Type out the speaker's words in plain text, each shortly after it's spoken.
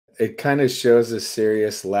it kind of shows a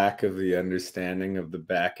serious lack of the understanding of the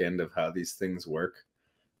back end of how these things work.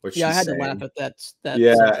 What Yeah, I she's had saying. to laugh at that.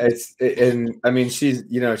 Yeah, and I mean, she's,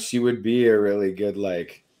 she would be a really good,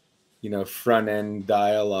 like, front end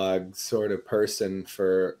dialogue sort of person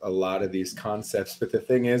for a lot of these concepts. But the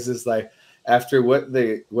thing is like, after what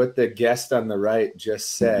the guest on the right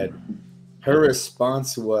just said, her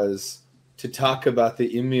response was to talk about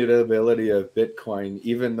the immutability of Bitcoin,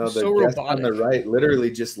 even though the guest on the right literally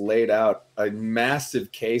just laid out a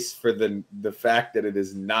massive case for the fact that it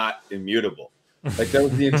is not immutable. Like, that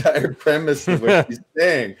was the entire premise of what she's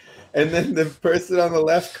saying. And then the person on the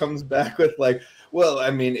left comes back with like, well, I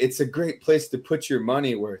mean, it's a great place to put your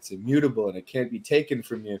money where it's immutable and it can't be taken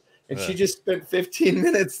from you. And she just spent 15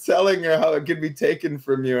 minutes telling her how it could be taken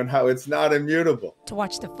from you and how it's not immutable. To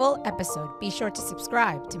watch the full episode, be sure to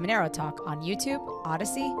subscribe to Monero Talk on YouTube,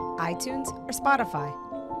 Odyssey, iTunes, or Spotify.